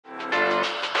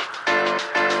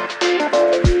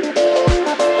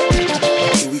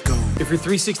your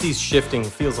 360's shifting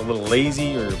feels a little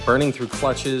lazy or burning through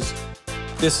clutches,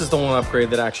 this is the one upgrade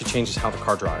that actually changes how the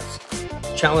car drives.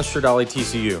 Challenge Stradale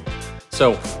TCU.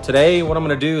 So today what I'm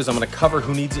gonna do is I'm gonna cover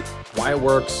who needs it, why it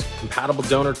works, compatible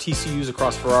donor TCUs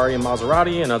across Ferrari and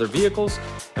Maserati and other vehicles,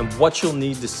 and what you'll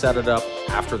need to set it up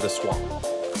after the swap.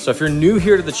 So if you're new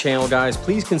here to the channel, guys,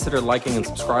 please consider liking and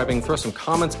subscribing. Throw some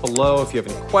comments below if you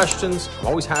have any questions. I'm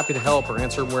always happy to help or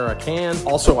answer where I can.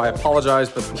 Also, I apologize,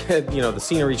 but the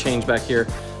scenery changed back here.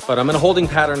 But I'm in a holding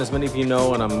pattern, as many of you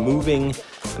know, and I'm moving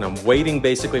and I'm waiting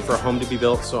basically for a home to be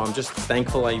built. So I'm just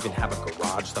thankful I even have a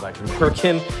garage that I can work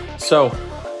in. So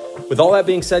with all that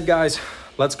being said, guys,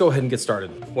 let's go ahead and get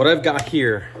started. What I've got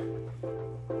here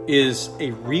is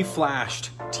a reflashed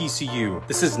TCU.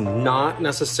 This is not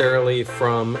necessarily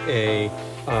from a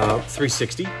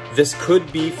 360. This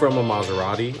could be from a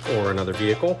Maserati or another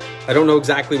vehicle. I don't know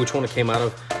exactly which one it came out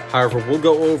of. However, we'll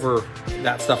go over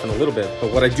that stuff in a little bit.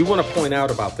 But what I do want to point out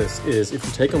about this is if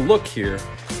you take a look here,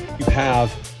 you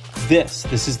have this.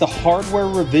 This is the hardware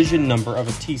revision number of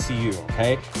a TCU,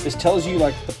 okay? This tells you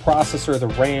like the processor, the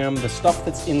RAM, the stuff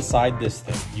that's inside this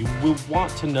thing. You will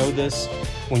want to know this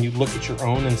when you look at your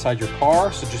own inside your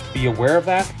car, so just be aware of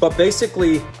that. But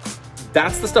basically,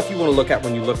 that's the stuff you want to look at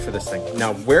when you look for this thing.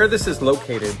 Now, where this is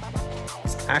located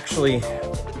is actually,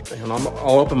 and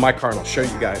I'll open my car and I'll show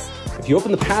you guys. If you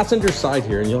open the passenger side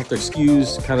here, and you'll have to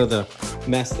excuse kind of the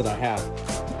mess that I have.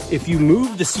 If you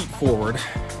move the seat forward,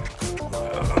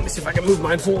 let me see if I can move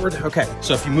mine forward. Okay,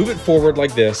 so if you move it forward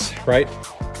like this, right?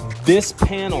 This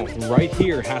panel right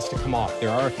here has to come off. There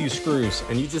are a few screws,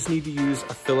 and you just need to use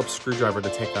a Phillips screwdriver to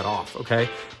take that off, okay?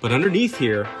 But underneath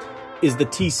here is the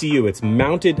TCU. It's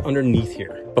mounted underneath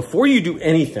here. Before you do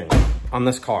anything on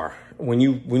this car, when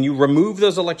you remove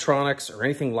those electronics or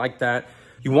anything like that,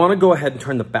 you wanna go ahead and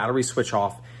turn the battery switch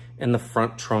off in the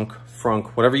front trunk,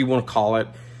 whatever you wanna call it.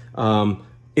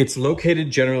 It's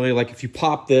located generally, like if you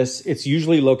pop this, it's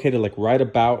usually located like right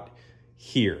about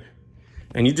here.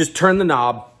 And you just turn the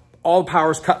knob, all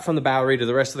power's cut from the battery to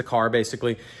the rest of the car,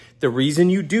 basically. The reason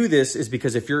you do this is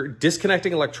because if you're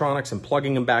disconnecting electronics and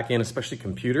plugging them back in, especially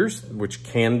computers, which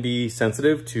can be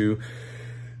sensitive to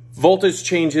voltage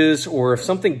changes, or if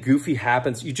something goofy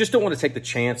happens, you just don't want to take the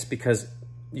chance because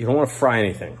you don't want to fry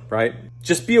anything, right?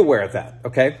 Just be aware of that,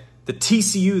 okay? The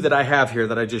TCU that I have here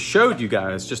that I just showed you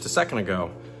guys just a second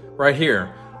ago, right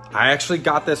here, I actually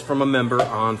got this from a member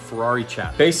on Ferrari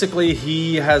chat. Basically,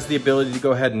 he has the ability to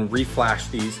go ahead and reflash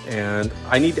these, and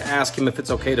I need to ask him if it's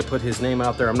okay to put his name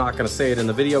out there. I'm not gonna say it in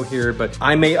the video here, but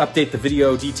I may update the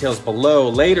video details below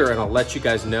later and I'll let you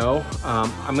guys know.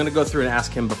 I'm gonna go through and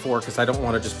ask him before because I don't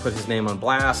wanna just put his name on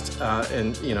blast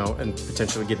and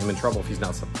potentially get him in trouble if he's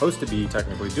not supposed to be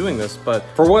technically doing this. But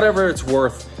for whatever it's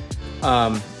worth,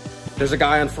 there's a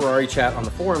guy on Ferrari chat on the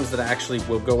forums that actually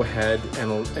will go ahead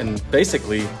and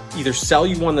basically either sell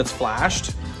you one that's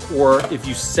flashed, or if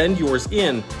you send yours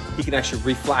in, he can actually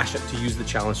reflash it to use the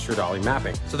Challenge Stradale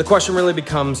mapping. So the question really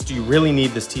becomes, do you really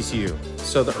need this TCU?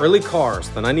 So the early cars,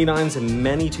 the 99s and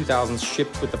many 2000s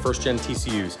shipped with the first gen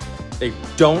TCUs, they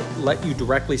don't let you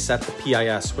directly set the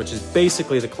PIS, which is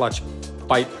basically the clutch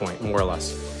bite point, more or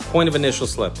less, point of initial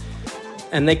slip.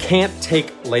 And they can't take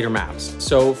later maps.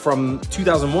 So from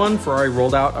 2001, Ferrari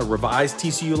rolled out a revised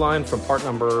TCU line from part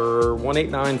number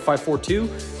 189542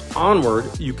 onward.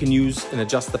 You can use and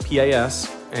adjust the PIS,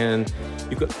 and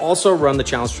you could also run the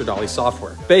Challenge Stradale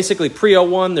software. Basically,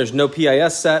 pre-01, there's no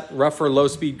PIS set, rougher low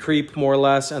speed creep, more or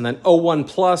less. And then 01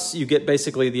 plus, you get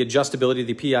basically the adjustability of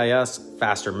the PIS,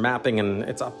 faster mapping, and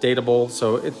it's updatable.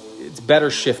 So it's better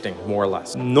shifting, more or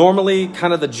less. Normally,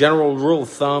 kind of the general rule of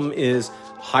thumb is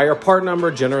higher part number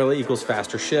generally equals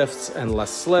faster shifts and less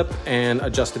slip and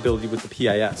adjustability with the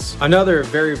PIS. Another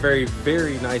very, very,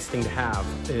 very nice thing to have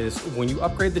is when you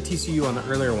upgrade the TCU on the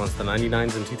earlier ones, the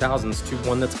 99s and 2000s, to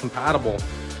one that's compatible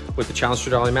with the Challenge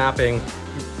Stradale mapping,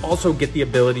 you also get the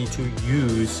ability to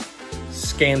use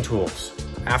scan tools,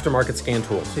 aftermarket scan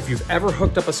tools. If you've ever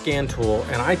hooked up a scan tool,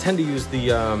 and I tend to use the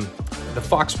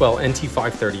Foxwell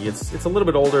NT530, it's a little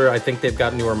bit older. I think they've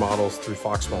got newer models through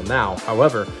Foxwell now.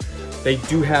 However, they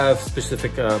do have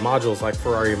specific modules like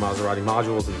Ferrari and Maserati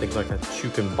modules and things like that that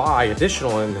you can buy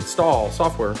additional and install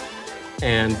software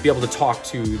and be able to talk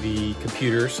to the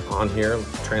computers on here,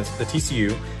 the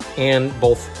TCU, and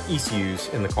both ECUs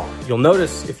in the car. You'll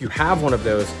notice if you have one of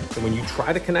those, that when you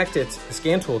try to connect it, the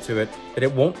scan tool to it, that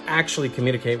it won't actually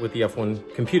communicate with the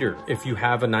F1 computer if you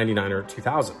have a 99 or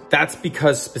 2000. That's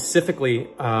because specifically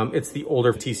it's the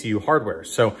older TCU hardware.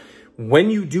 So when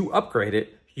you do upgrade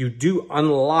it, you do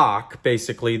unlock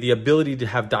basically the ability to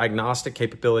have diagnostic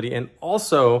capability, and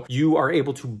also you are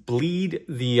able to bleed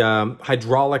the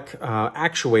hydraulic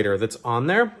actuator that's on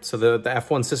there. So the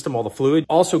F1 system, all the fluid,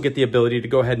 also get the ability to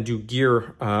go ahead and do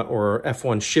gear or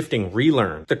F1 shifting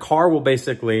relearn. The car will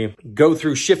basically go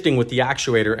through shifting with the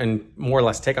actuator and more or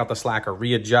less take out the slack or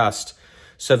readjust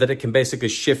so that it can basically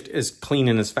shift as clean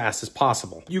and as fast as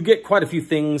possible. You get quite a few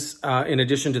things in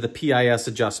addition to the PIS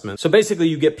adjustment. So basically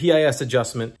you get PIS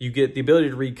adjustment, you get the ability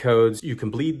to read codes, you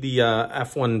can bleed the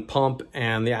F1 pump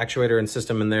and the actuator and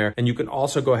system in there, and you can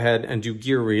also go ahead and do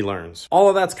gear relearns. All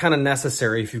of that's kind of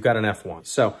necessary if you've got an F1.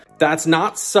 So that's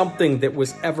not something that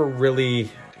was ever really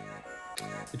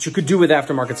that you could do with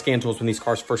aftermarket scan tools when these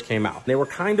cars first came out. They were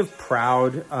kind of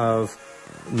proud of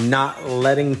not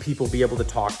letting people be able to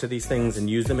talk to these things and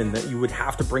use them, and that you would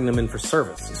have to bring them in for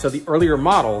service. So the earlier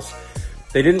models,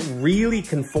 they didn't really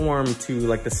conform to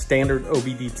like the standard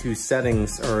OBD2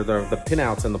 settings or the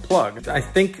pinouts and the plug. I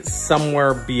think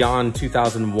somewhere beyond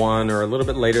 2001 or a little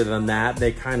bit later than that,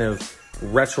 they kind of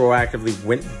retroactively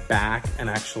went back and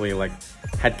actually like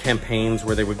had campaigns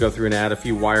where they would go through and add a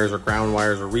few wires or ground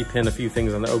wires or repin a few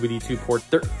things on the OBD2 port.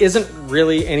 There isn't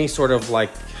really any sort of like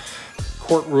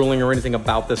court ruling or anything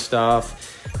about this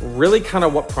stuff. Really kind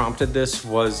of what prompted this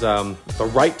was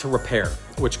the right to repair,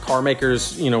 which car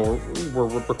makers, you know, were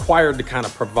required to kind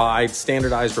of provide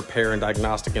standardized repair and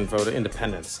diagnostic info to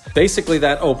independents. Basically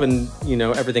that opened, you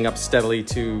know, everything up steadily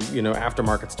to, you know,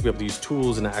 aftermarkets to be able to use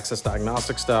tools and access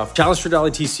diagnostic stuff. Challenge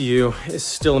Stradale TCU is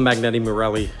still a Magneti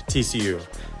Marelli TCU.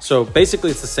 So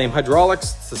basically it's the same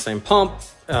hydraulics, it's the same pump,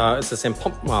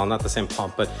 well, not the same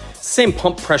pump, but same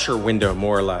pump pressure window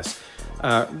more or less.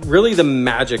 Really the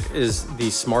magic is the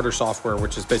smarter software,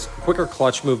 which is basically quicker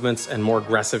clutch movements and more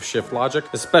aggressive shift logic,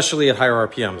 especially at higher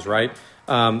RPMs, right?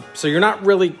 So you're not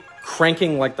really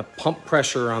cranking like the pump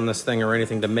pressure on this thing or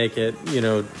anything to make it, you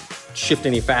know, shift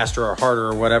any faster or harder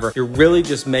or whatever. You're really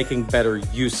just making better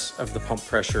use of the pump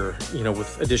pressure, you know,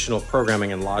 with additional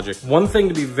programming and logic. One thing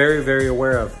to be very, very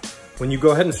aware of when you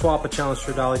go ahead and swap a Challenge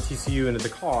Stradale TCU into the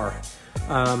car,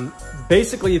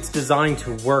 basically it's designed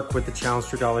to work with the Challenge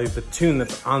Stradale, the tune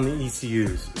that's on the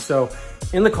ECUs. So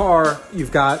in the car,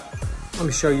 you've got, let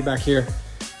me show you back here,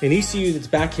 an ECU that's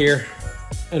back here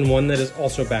and one that is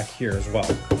also back here as well.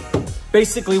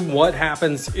 Basically what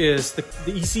happens is the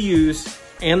ECUs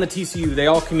and the TCU, they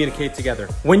all communicate together.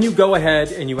 When you go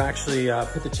ahead and you actually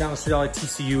put the Challenge Stradale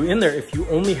TCU in there, if you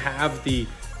only have the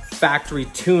factory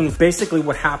tune, basically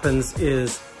what happens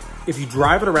is if you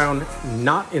drive it around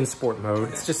not in sport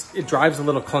mode, it drives a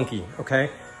little clunky, okay?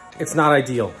 It's not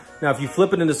ideal. Now, if you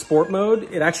flip it into sport mode,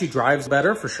 it actually drives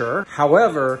better for sure.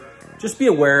 However, just be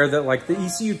aware that like the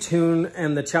ECU tune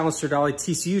and the Challenge Stradale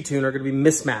TCU tune are gonna be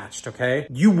mismatched, okay?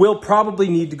 You will probably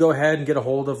need to go ahead and get a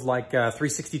hold of like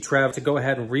 360 Trev to go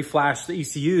ahead and reflash the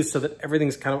ECUs so that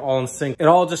everything's kind of all in sync. It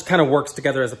all just kind of works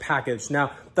together as a package.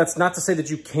 Now, that's not to say that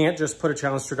you can't just put a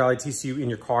Challenge Stradale TCU in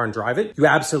your car and drive it. You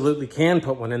absolutely can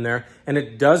put one in there, and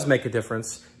it does make a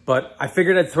difference. But I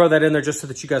figured I'd throw that in there just so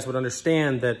that you guys would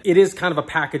understand that it is kind of a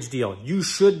package deal. You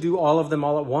should do all of them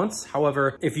all at once.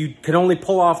 However, if you can only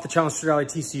pull off the Challenge Stradale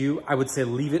TCU, I would say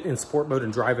leave it in sport mode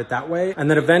and drive it that way. And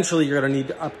then eventually you're gonna need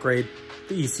to upgrade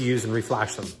the ECUs and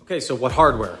reflash them. Okay, so what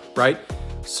hardware, right?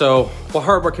 So what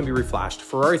hardware can be reflashed?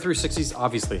 Ferrari 360s,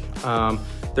 obviously.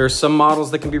 There's some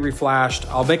models that can be reflashed.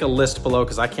 I'll make a list below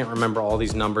because I can't remember all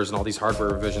these numbers and all these hardware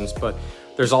revisions, but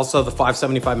there's also the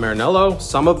 575 Maranello.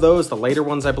 Some of those, the later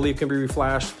ones I believe can be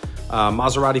reflashed.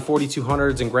 Maserati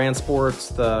 4200s and Grand Sports,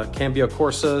 the Cambio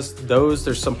Corsas,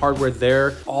 there's some hardware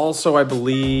there. Also, I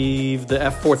believe the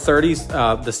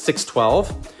F430s, the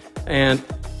 612, and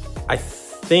I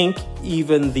think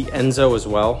even the Enzo as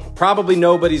well. Probably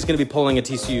nobody's gonna be pulling a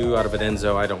TCU out of an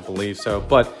Enzo, I don't believe so,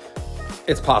 but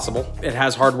it's possible. It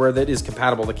has hardware that is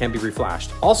compatible that can be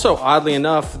reflashed. Also, oddly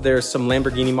enough, there's some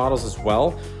Lamborghini models as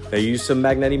well. They use some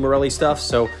Magneti Marelli stuff,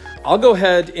 so I'll go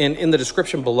ahead and in the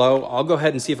description below, I'll go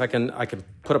ahead and see if I can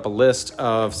put up a list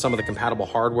of some of the compatible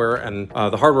hardware and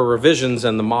the hardware revisions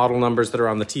and the model numbers that are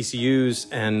on the TCUs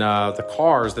and the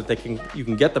cars that you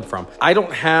can get them from. I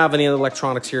don't have any of the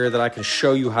electronics here that I can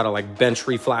show you how to like bench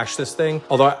reflash this thing,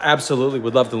 although I absolutely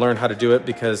would love to learn how to do it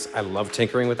because I love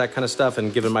tinkering with that kind of stuff,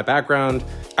 and given my background,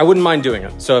 I wouldn't mind doing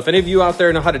it. So if any of you out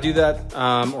there know how to do that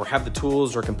or have the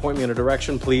tools or can point me in a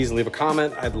direction, please leave a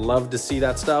comment. I'd love to see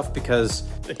that stuff because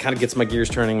it kind of gets my gears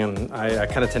turning, and I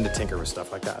kind of tend to tinker with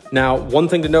stuff like that. Now, one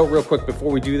thing to note real quick before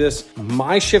we do this,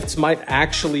 my shifts might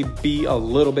actually be a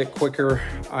little bit quicker.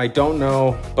 I don't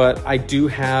know, but I do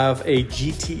have a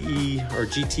GTE or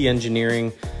GT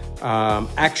Engineering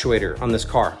actuator on this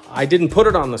car. I didn't put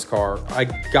it on this car. I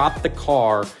got the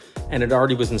car and it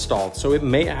already was installed. So it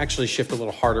may actually shift a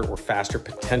little harder or faster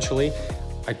potentially.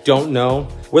 I don't know.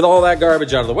 With all that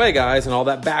garbage out of the way, guys, and all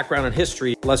that background and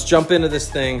history, let's jump into this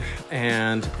thing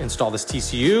and install this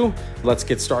TCU. Let's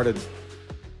get started.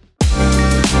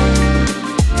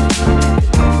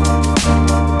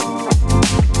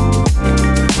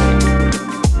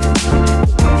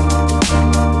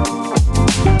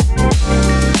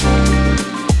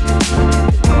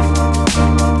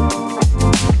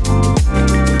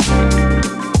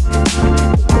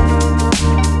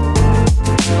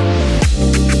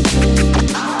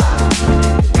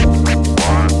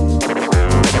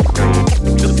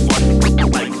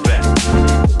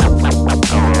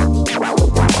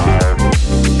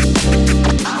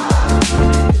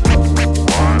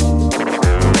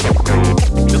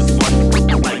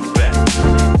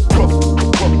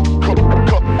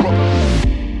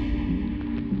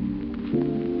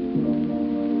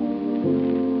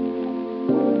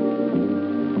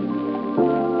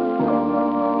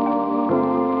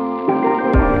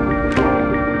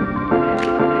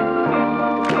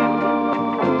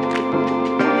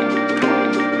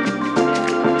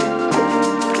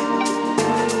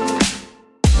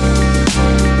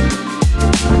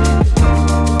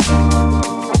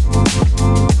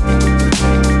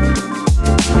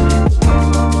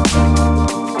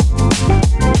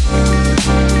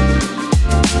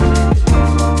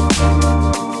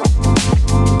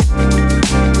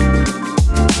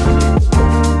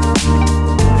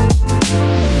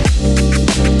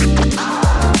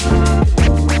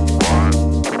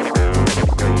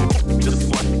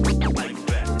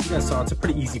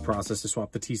 Process to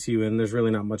swap the TCU in. There's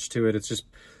really not much to it. It's just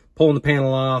pulling the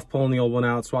panel off, pulling the old one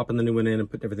out, swapping the new one in, and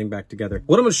putting everything back together.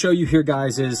 What I'm going to show you here,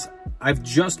 guys, is I've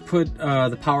just put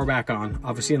the power back on,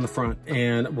 obviously in the front,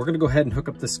 and we're going to go ahead and hook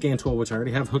up the scan tool, which I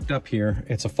already have hooked up here.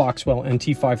 It's a Foxwell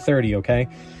NT530, okay?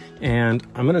 And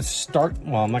I'm going to start,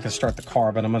 well, I'm not going to start the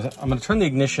car, but I'm going to turn the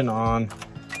ignition on,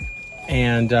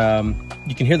 and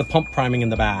you can hear the pump priming in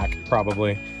the back,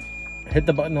 probably. Hit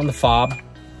the button on the fob.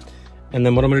 And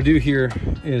then what I'm going to do here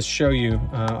is show you,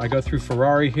 I go through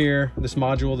Ferrari here, this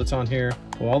module that's on here,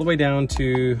 go all the way down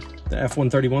to the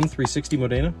F131 360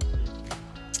 Modena.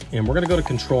 And we're going to go to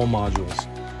control modules.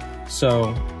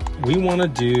 So we want to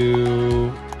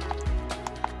do,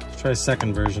 let's try a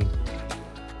second version.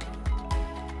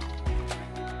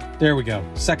 There we go.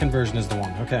 Second version is the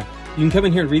one. Okay. You can come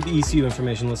in here and read the ECU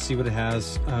information. Let's see what it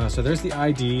has. So there's the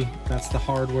ID. That's the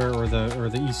hardware or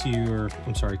the ECU, or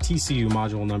I'm sorry, TCU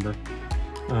module number.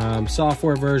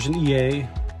 Software version EA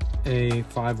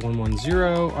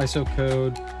A5110 ISO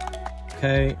code.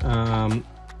 Okay.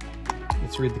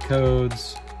 Let's read the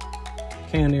codes.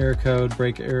 CAN error code,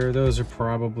 brake error. Those are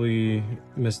probably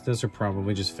missed. Those are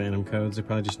probably just phantom codes. They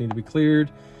probably just need to be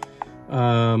cleared.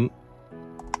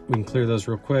 We can clear those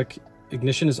real quick.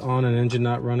 Ignition is on and engine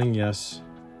not running, yes.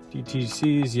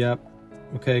 DTCs, yep.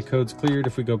 Okay, codes cleared.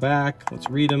 If we go back, let's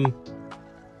read them.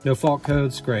 No fault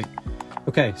codes, great.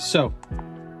 Okay, so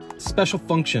special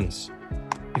functions.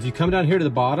 If you come down here to the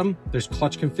bottom, there's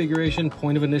clutch configuration,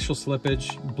 point of initial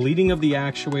slippage, bleeding of the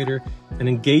actuator, and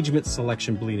engagement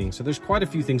selection bleeding. So there's quite a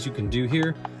few things you can do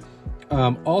here.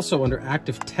 Also under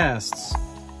active tests,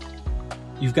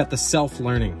 you've got the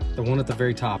self-learning, the one at the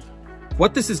very top.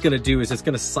 What this is going to do is it's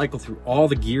going to cycle through all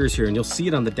the gears here, and you'll see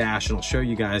it on the dash, and I'll show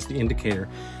you guys the indicator.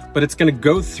 But it's going to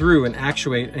go through and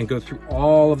actuate and go through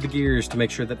all of the gears to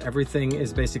make sure that everything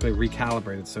is basically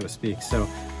recalibrated, so to speak. So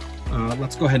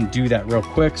let's go ahead and do that real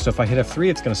quick. So if I hit F3,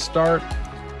 it's going to start.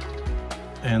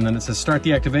 And then it says start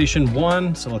the activation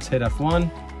 1. So let's hit F1.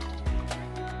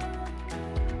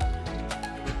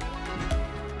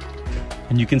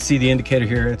 And you can see the indicator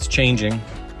here, it's changing.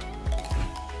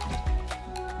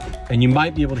 And you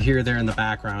might be able to hear there in the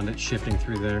background, it's shifting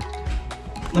through there.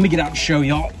 Let me get out and show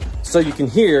y'all. So you can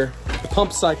hear the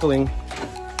pump cycling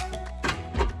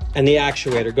and the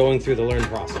actuator going through the learn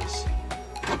process.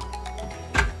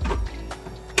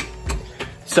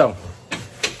 So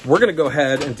we're gonna go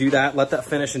ahead and do that, let that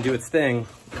finish and do its thing.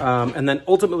 And then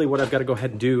ultimately what I've gotta go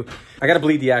ahead and do, I gotta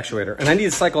bleed the actuator. And I need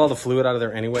to cycle all the fluid out of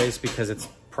there anyways, because it's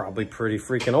probably pretty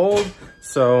freaking old.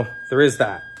 So there is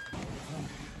that.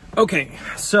 Okay,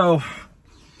 so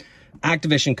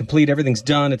activation complete, everything's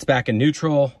done, it's back in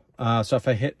neutral. So if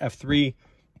I hit F3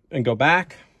 and go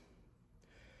back,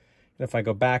 and if I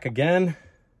go back again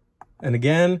and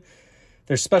again,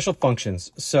 there's special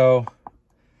functions. So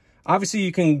obviously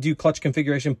you can do clutch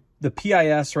configuration. The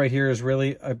PIS right here is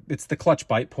really, it's the clutch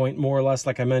bite point, more or less,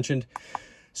 like I mentioned.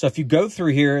 So if you go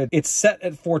through here, it's set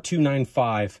at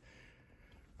 4295.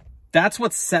 that's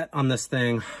what's set on this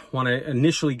thing when I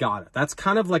initially got it. That's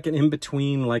kind of like an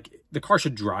in-between, like the car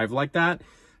should drive like that.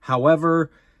 However,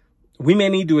 we may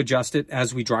need to adjust it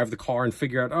as we drive the car and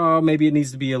figure out, oh, maybe it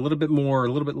needs to be a little bit more,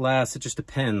 a little bit less. It just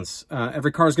depends.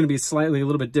 Every car is going to be slightly a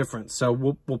little bit different. So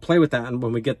we'll play with that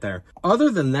when we get there. Other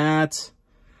than that,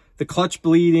 the clutch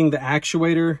bleeding, the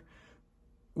actuator,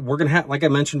 we're going to have, like I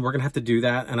mentioned, we're going to have to do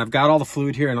that. And I've got all the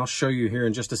fluid here, and I'll show you here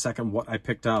in just a second what I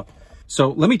picked up. So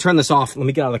let me turn this off. Let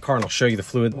me get out of the car and I'll show you the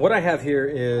fluid. What I have here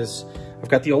is, I've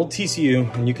got the old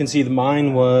TCU, and you can see that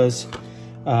mine was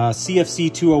CFC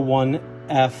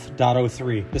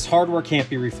 201F.03. This hardware can't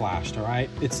be reflashed, all right?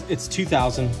 It's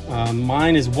 2000.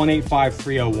 Mine is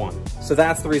 185301. So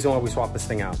that's the reason why we swapped this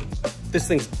thing out. This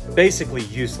thing's basically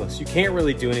useless. You can't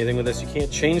really do anything with this. You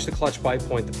can't change the clutch bite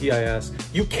point, the PIS.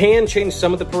 You can change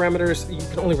some of the parameters. You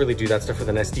can only really do that stuff with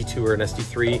an SD2 or an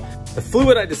SD3. The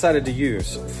fluid I decided to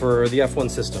use for the F1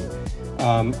 system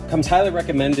comes highly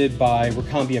recommended by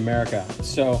Recombi America.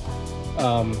 So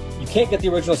you can't get the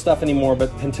original stuff anymore, but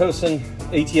Pentosan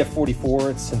ATF 44,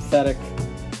 it's synthetic.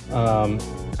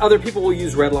 Other people will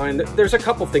use Redline. There's a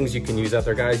couple things you can use out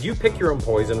there, guys. You pick your own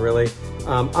poison, really.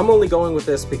 I'm only going with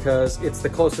this because it's the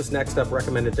closest next up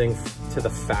recommended thing to the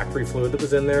factory fluid that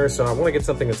was in there. So I want to get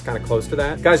something that's kind of close to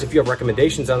that. Guys, if you have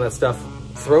recommendations on that stuff,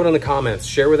 throw it in the comments,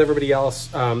 share with everybody else.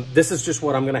 This is just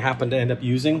what I'm going to happen to end up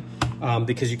using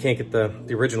because you can't get the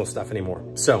original stuff anymore.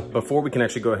 So before we can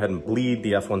actually go ahead and bleed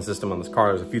the F1 system on this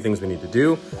car, there's a few things we need to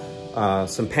do.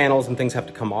 Some panels and things have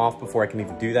to come off before I can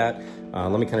even do that.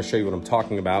 Let me kind of show you what I'm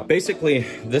talking about. Basically,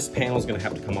 this panel is going to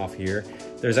have to come off here.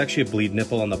 There's actually a bleed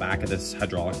nipple on the back of this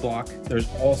hydraulic block. There's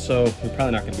also, you're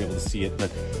probably not going to be able to see it,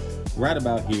 but right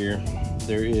about here,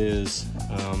 there is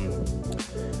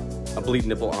a bleed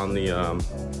nipple on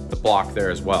the block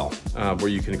there as well, where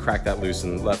you can crack that loose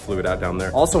and let fluid out down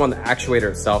there. Also on the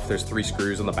actuator itself, there's 3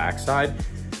 screws on the back side.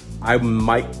 I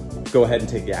might go ahead and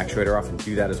take the actuator off and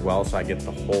do that as well, so I get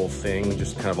the whole thing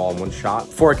just kind of all in one shot.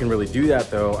 Before I can really do that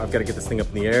though, I've got to get this thing up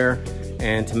in the air,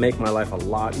 and to make my life a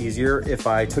lot easier, if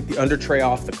I took the under tray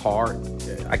off the car,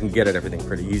 I can get at everything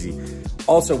pretty easy.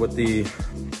 Also with the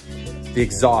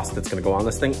exhaust that's gonna go on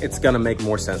this thing, it's gonna make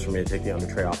more sense for me to take the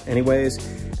under tray off anyways.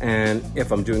 And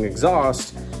if I'm doing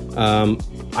exhaust,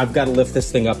 I've got to lift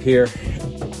this thing up here,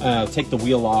 take the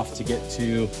wheel off to get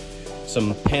to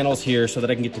some panels here so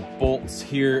that I can get to bolts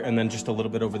here and then just a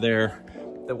little bit over there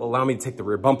that will allow me to take the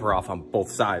rear bumper off on both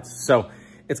sides. So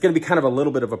it's going to be kind of a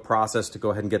little bit of a process to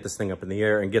go ahead and get this thing up in the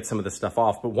air and get some of this stuff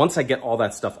off. But once I get all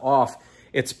that stuff off,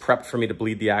 it's prepped for me to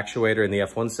bleed the actuator in the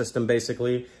F1 system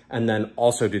basically, and then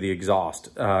also do the exhaust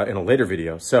in a later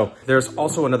video. So there's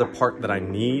also another part that I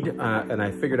need, and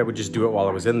I figured I would just do it while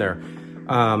I was in there.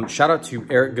 Shout out to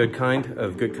Eric Goodkind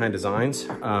of Goodkind Designs.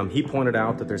 He pointed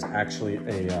out that there's actually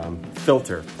a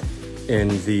filter in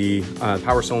the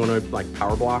power solenoid, like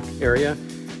power block area.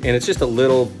 And it's just a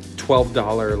little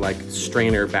 $12 like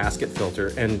strainer basket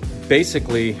filter. And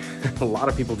basically a lot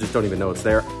of people just don't even know it's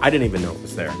there. I didn't even know it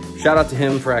was there. Shout out to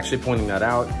him for actually pointing that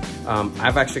out.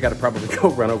 I've actually got to probably go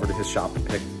run over to his shop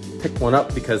and pick one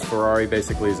up because Ferrari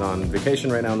basically is on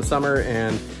vacation right now in the summer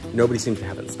and nobody seems to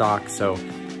have it in stock. So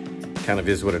kind of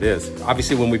is what it is.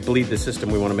 Obviously, when we bleed the system,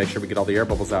 we want to make sure we get all the air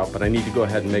bubbles out, but I need to go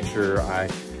ahead and make sure I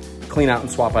clean out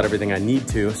and swap out everything I need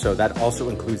to. So that also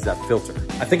includes that filter.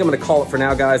 I think I'm going to call it for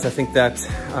now, guys. I think that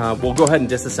we'll go ahead and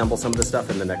disassemble some of this stuff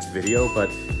in the next video,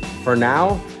 but for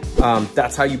now,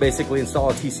 that's how you basically install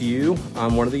a TCU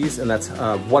on one of these, and that's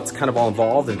what's kind of all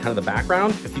involved and kind of the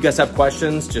background. If you guys have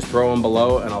questions, just throw them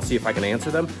below and I'll see if I can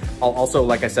answer them. I'll also,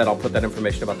 like I said, I'll put that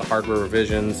information about the hardware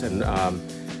revisions and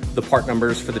the part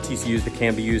numbers for the TCUs that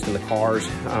can be used in the cars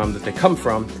that they come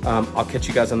from. I'll catch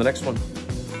you guys on the next one.